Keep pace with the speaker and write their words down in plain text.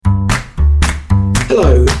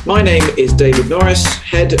Hello, my name is David Norris,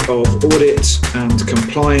 Head of Audit and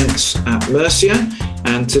Compliance at Mercia,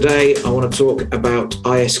 and today I want to talk about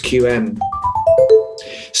ISQM.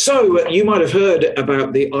 So you might have heard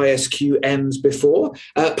about the ISQMs before.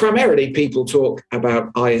 Primarily people talk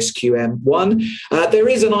about ISQM1. There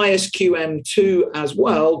is an ISQM2 as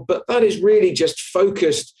well, but that is really just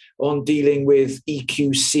focused on dealing with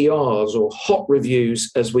EQCRs, or hot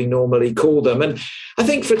reviews as we normally call them. And I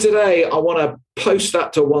think for today, I want to post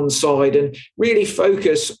that to one side and really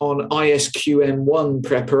focus on ISQM1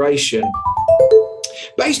 preparation.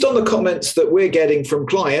 Based on the comments that we're getting from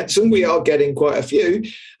clients, and we are getting quite a few,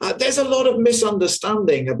 there's a lot of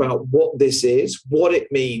misunderstanding about what this is, what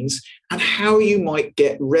it means, and how you might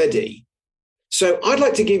get ready. So I'd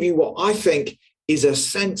like to give you what I think is a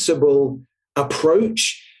sensible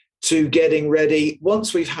approach to getting ready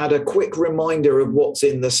once we've had a quick reminder of what's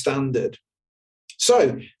in the standard.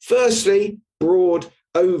 So firstly, broad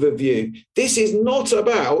overview. This is not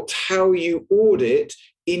about how you audit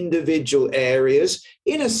individual areas.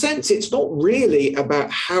 In a sense, it's not really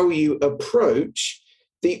about how you approach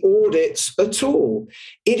the audits at all.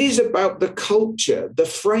 It is about the culture, the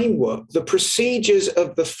framework, the procedures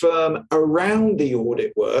of the firm around the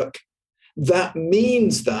audit work. That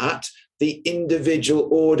means that the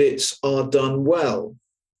individual audits are done well.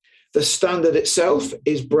 The standard itself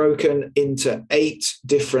is broken into 8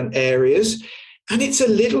 different areas, and it's a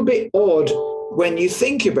little bit odd when you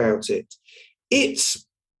think about it. It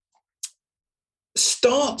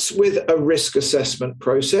starts with a risk assessment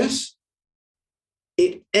process.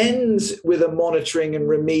 It ends with a monitoring and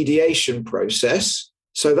remediation process.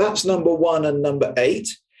 So that's number 1 and number 8.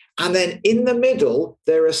 And then in the middle,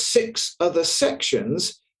 there are 6 other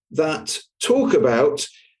sections that talk about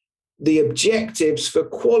the objectives for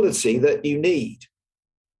quality that you need.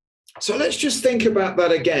 So let's just think about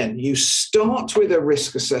that again. You start with a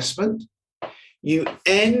risk assessment, you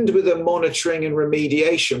end with a monitoring and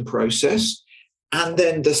remediation process, and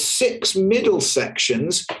then the 6 middle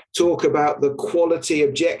sections talk about the quality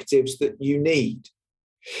objectives that you need.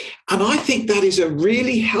 And I think that is a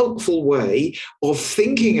really helpful way of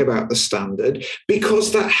thinking about the standard,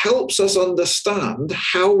 because that helps us understand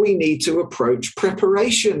how we need to approach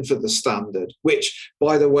preparation for the standard, which,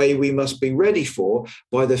 by the way, we must be ready for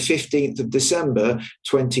by the 15th of December,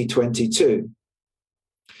 2022.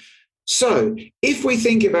 So if we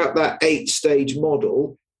think about that 8-stage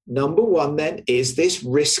model, number 1 then is this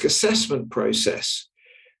risk assessment process.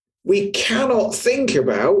 We cannot think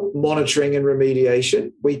about monitoring and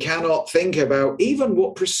remediation. We cannot think about even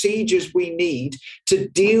what procedures we need to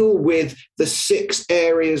deal with the 6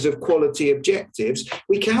 areas of quality objectives.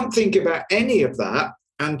 We can't think about any of that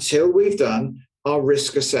until we've done our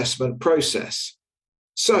risk assessment process.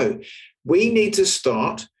 So we need to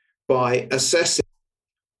start by assessing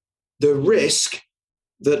the risk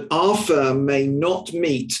that our firm may not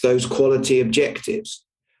meet those quality objectives.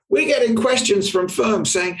 We're getting questions from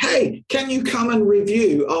firms saying, hey, can you come and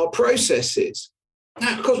review our processes?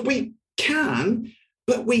 Now, of course, we can,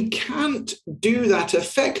 but we can't do that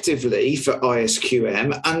effectively for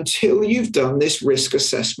ISQM until you've done this risk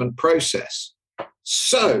assessment process.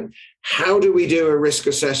 So how do we do a risk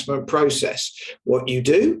assessment process? What you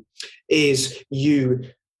do is you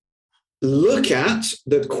look at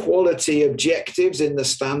the quality objectives in the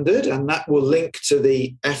standard, and that will link to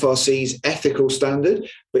the FRC's ethical standard,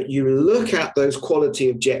 but you look at those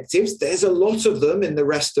quality objectives. There's a lot of them in the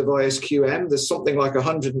rest of ISQM. There's something like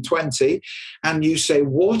 120, and you say,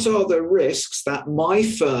 what are the risks that my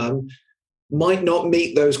firm might not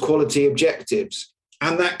meet those quality objectives?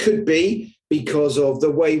 And that could be because of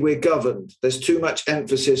the way we're governed. There's too much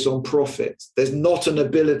emphasis on profit. There's not an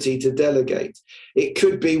ability to delegate. It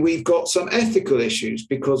could be we've got some ethical issues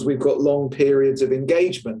because we've got long periods of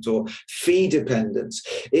engagement or fee dependence.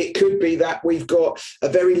 It could be that we've got a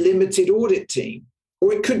very limited audit team,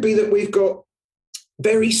 or it could be that we've got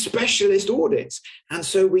very specialist audits. And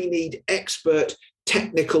so we need expert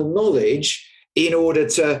technical knowledge in order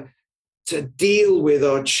to deal with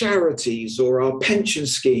our charities or our pension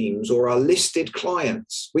schemes or our listed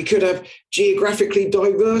clients. We could have geographically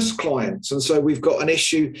diverse clients, and so we've got an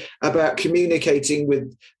issue about communicating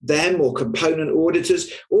with them or component auditors,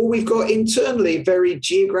 or we've got internally very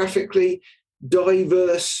geographically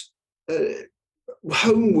diverse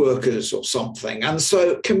home workers or something. And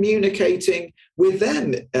so communicating with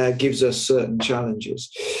them gives us certain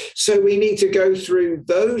challenges. So we need to go through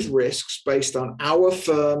those risks based on our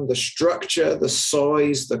firm, the structure, the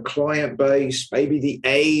size, the client base, maybe the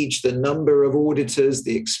age, the number of auditors,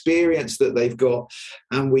 the experience that they've got.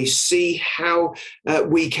 And we see how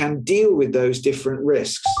we can deal with those different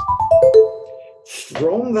risks.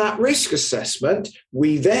 From that risk assessment,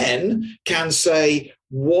 we then can say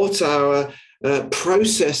what our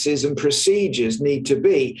processes and procedures need to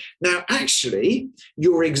be. Now, actually,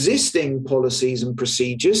 your existing policies and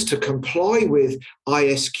procedures to comply with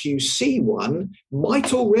ISQC1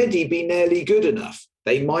 might already be nearly good enough.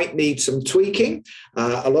 They might need some tweaking.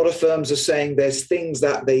 A lot of firms are saying there's things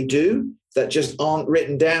that they do that just aren't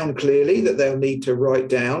written down clearly that they'll need to write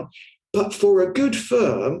down. But for a good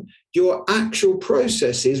firm, your actual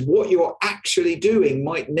processes, what you're actually doing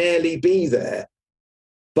might nearly be there.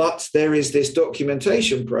 But there is this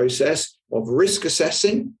documentation process of risk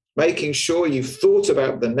assessing, making sure you've thought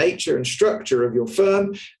about the nature and structure of your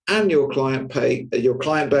firm and your client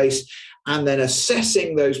base, and then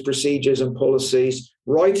assessing those procedures and policies,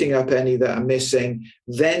 writing up any that are missing.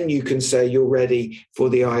 Then you can say you're ready for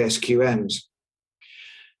the ISQMs.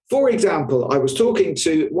 For example, I was talking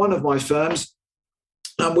to one of my firms,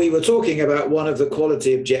 and we were talking about one of the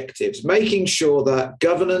quality objectives, making sure that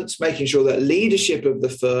governance, making sure that leadership of the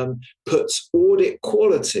firm puts audit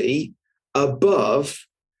quality above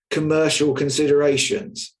commercial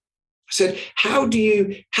considerations. I said, how are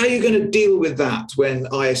you going to deal with that when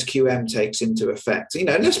ISQM takes into effect?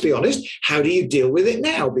 Let's be honest, how do you deal with it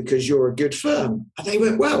now? Because you're a good firm. And they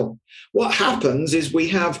went, well, what happens is we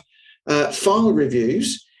have file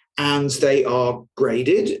reviews, and they are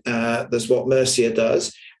graded. That's what Mercia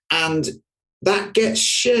does. And that gets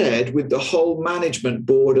shared with the whole management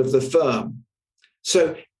board of the firm.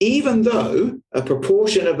 So even though a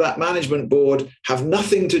proportion of that management board have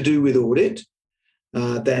nothing to do with audit,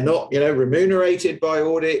 they're not, remunerated by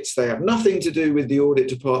audits, they have nothing to do with the audit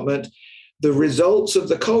department, the results of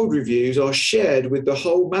the code reviews are shared with the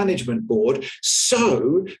whole management board,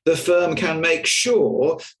 so the firm can make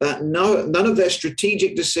sure that none of their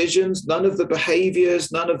strategic decisions, none of the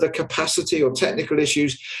behaviors, none of the capacity or technical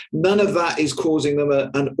issues, none of that is causing them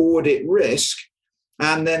an audit risk.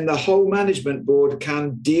 And then the whole management board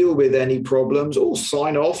can deal with any problems or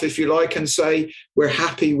sign off, if you like, and say, we're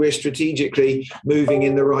happy, we're strategically moving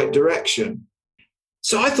in the right direction.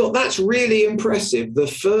 So I thought that's really impressive. The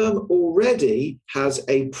firm already has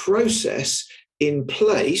a process in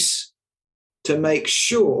place to make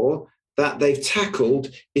sure that they've tackled,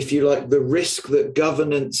 if you like, the risk that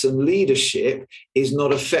governance and leadership is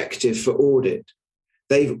not effective for audit.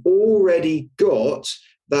 They've already got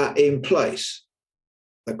that in place.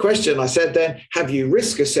 The question I said then, have you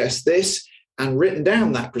risk assessed this and written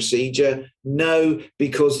down that procedure? No,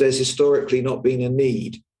 because there's historically not been a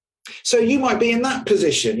need. So you might be in that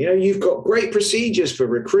position. You've got great procedures for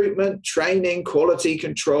recruitment, training, quality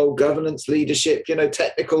control, governance, leadership,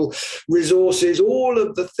 technical resources, all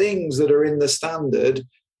of the things that are in the standard.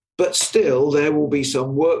 But still, there will be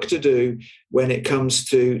some work to do when it comes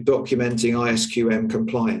to documenting ISQM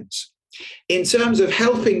compliance. In terms of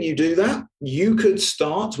helping you do that, you could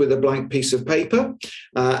start with a blank piece of paper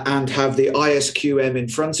and have the ISQM in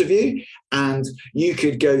front of you, and you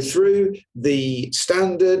could go through the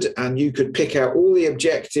standard and you could pick out all the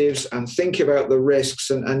objectives and think about the risks,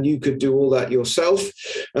 and you could do all that yourself.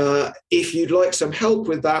 If you'd like some help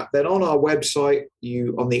with that, then on our website,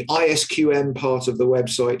 on the ISQM part of the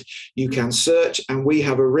website, you can search, and we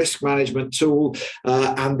have a risk management tool,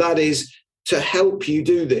 and that is to help you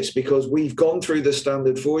do this, because we've gone through the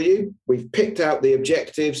standard for you. We've picked out the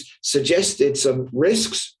objectives, suggested some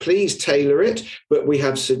risks. Please tailor it, but we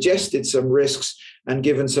have suggested some risks and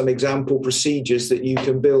given some example procedures that you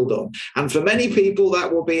can build on. And for many people,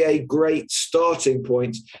 that will be a great starting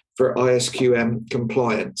point for ISQM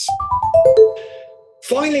compliance.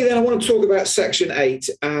 Finally, then, I want to talk about Section 8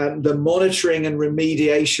 and the monitoring and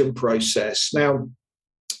remediation process. Now,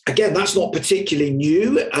 again, that's not particularly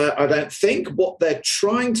new, I don't think. What they're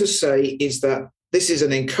trying to say is that this is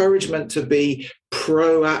an encouragement to be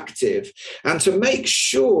proactive and to make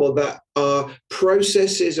sure that our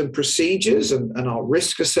processes and procedures and our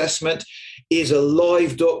risk assessment is a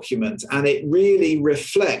live document, and it really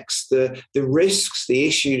reflects the risks, the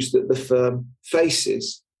issues that the firm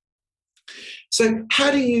faces. So how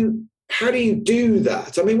do you do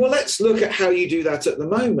that? Well, let's look at how you do that at the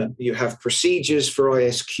moment. You have procedures for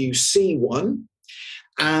ISQC1,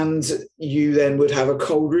 and you then would have a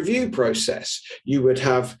code review process. You would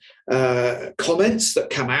have comments that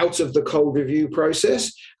come out of the code review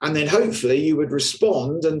process, and then hopefully you would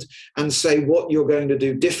respond and say what you're going to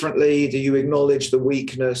do differently. Do you acknowledge the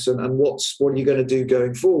weakness, and what are you going to do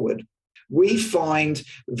going forward? We find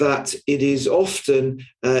that it is often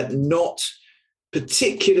not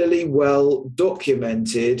particularly well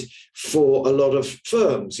documented for a lot of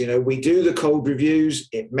firms. We do the cold reviews.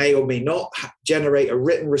 It may or may not generate a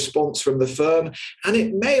written response from the firm, and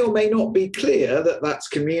it may or may not be clear that that's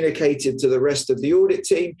communicated to the rest of the audit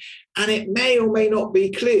team, and it may or may not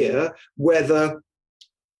be clear whether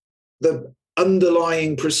the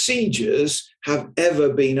underlying procedures have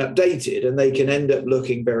ever been updated, and they can end up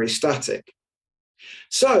looking very static.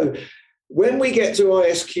 So when we get to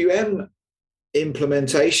ISQM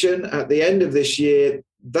implementation at the end of this year,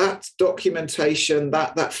 that documentation,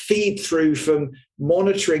 that feed through from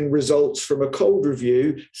monitoring results from a cold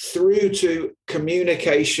review through to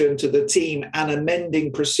communication to the team and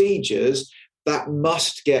amending procedures, that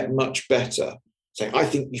must get much better. So I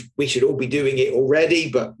think we should all be doing it already,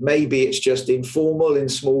 but maybe it's just informal in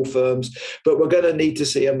small firms. But we're going to need to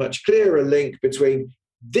see a much clearer link between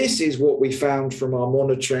this is what we found from our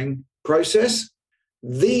monitoring process,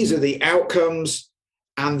 these are the outcomes,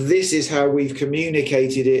 and this is how we've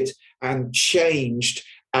communicated it and changed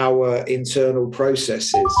our internal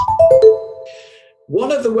processes.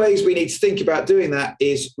 One of the ways we need to think about doing that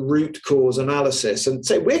is root cause analysis. And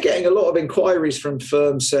so we're getting a lot of inquiries from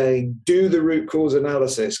firms saying, do the root cause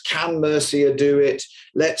analysis. Can Mercia do it?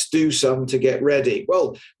 Let's do some to get ready.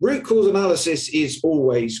 Well, root cause analysis is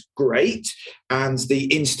always great, and the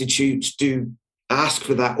institutes do ask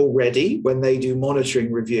for that already when they do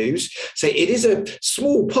monitoring reviews. So it is a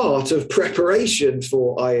small part of preparation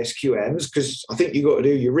for ISQMs, because I think you've got to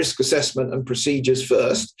do your risk assessment and procedures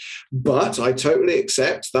first. But I totally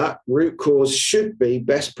accept that root cause should be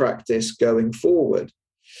best practice going forward.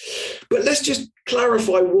 But let's just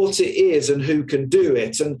clarify what it is and who can do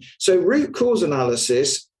it. And so root cause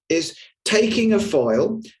analysis is taking a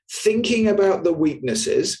file, thinking about the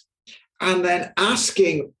weaknesses, and then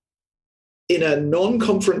asking in a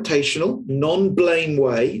non-confrontational, non-blame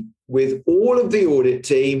way with all of the audit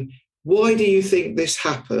team, why do you think this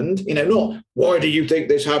happened? Not why do you think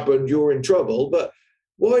this happened, you're in trouble, but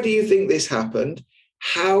why do you think this happened?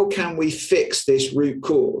 How can we fix this root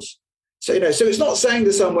cause? So it's not saying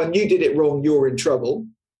to someone, you did it wrong, you're in trouble.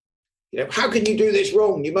 How can you do this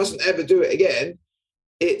wrong? You mustn't ever do it again.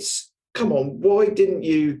 It's, come on, why didn't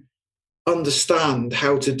you understand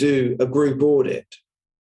how to do a group audit?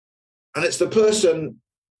 And it's the person,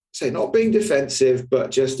 say, not being defensive,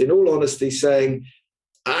 but just in all honesty saying,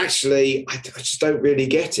 actually, I just don't really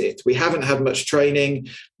get it. We haven't had much training.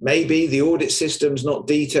 Maybe the audit system's not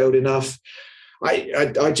detailed enough.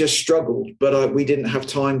 I just struggled, but we didn't have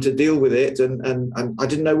time to deal with it, and I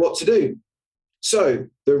didn't know what to do. So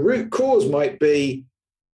the root cause might be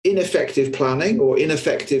ineffective planning or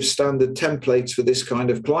ineffective standard templates for this kind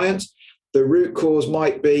of client. The root cause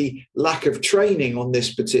might be lack of training on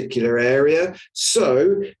this particular area.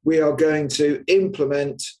 So we are going to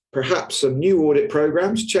implement perhaps some new audit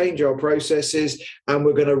programs, change our processes, and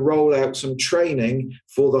we're going to roll out some training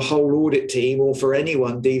for the whole audit team or for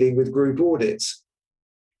anyone dealing with group audits.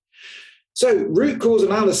 So root cause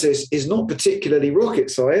analysis is not particularly rocket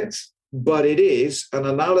science, but it is an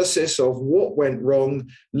analysis of what went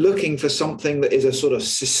wrong, looking for something that is a sort of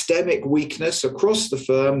systemic weakness across the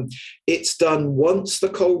firm. It's done once the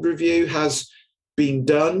cold review has been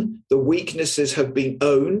done, the weaknesses have been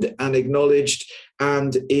owned and acknowledged,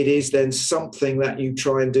 and it is then something that you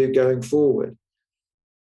try and do going forward.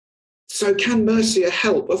 So can Mercia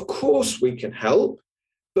help? Of course we can help,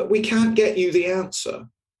 but we can't get you the answer.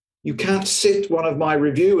 You can't sit one of my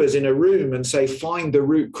reviewers in a room and say, find the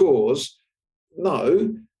root cause.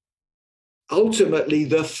 No. Ultimately,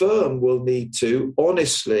 the firm will need to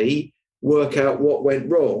honestly work out what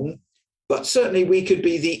went wrong. But certainly we could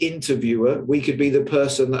be the interviewer. We could be the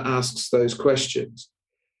person that asks those questions.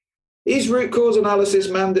 Is root cause analysis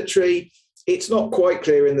mandatory? It's not quite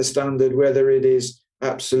clear in the standard whether it is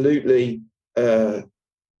absolutely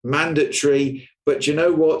mandatory. But you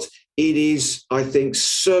know what? It is, I think,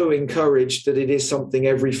 so encouraged that it is something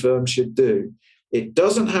every firm should do. It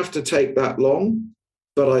doesn't have to take that long,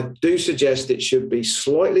 but I do suggest it should be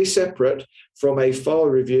slightly separate from a file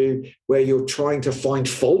review where you're trying to find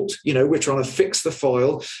fault. We're trying to fix the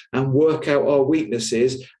file and work out our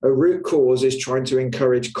weaknesses. A root cause is trying to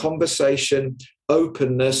encourage conversation,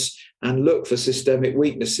 openness, and look for systemic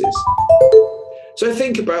weaknesses. So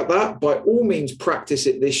think about that. By all means, practice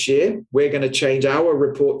it this year. We're going to change our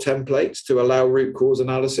report templates to allow root cause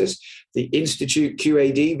analysis. The Institute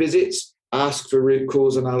QAD visits ask for root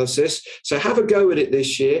cause analysis. So have a go at it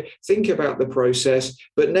this year. Think about the process.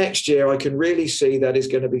 But next year, I can really see that is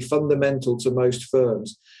going to be fundamental to most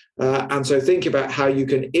firms. And so think about how you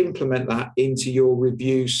can implement that into your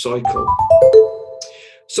review cycle.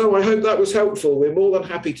 So I hope that was helpful. We're more than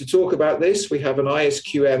happy to talk about this. We have an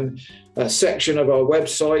ISQM section of our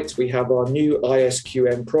website. We have our new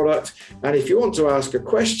ISQM product. And if you want to ask a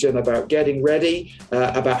question about getting ready,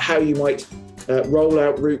 about how you might roll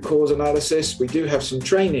out root cause analysis, we do have some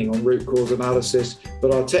training on root cause analysis,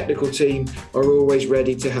 but our technical team are always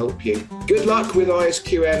ready to help you. Good luck with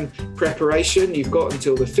ISQM preparation. You've got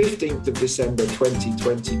until the 15th of December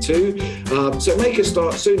 2022. So make a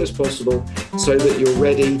start as soon as possible so that you're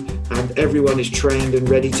ready and everyone is trained and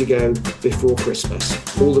ready to go before Christmas.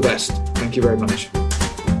 All the best. Thank you very much.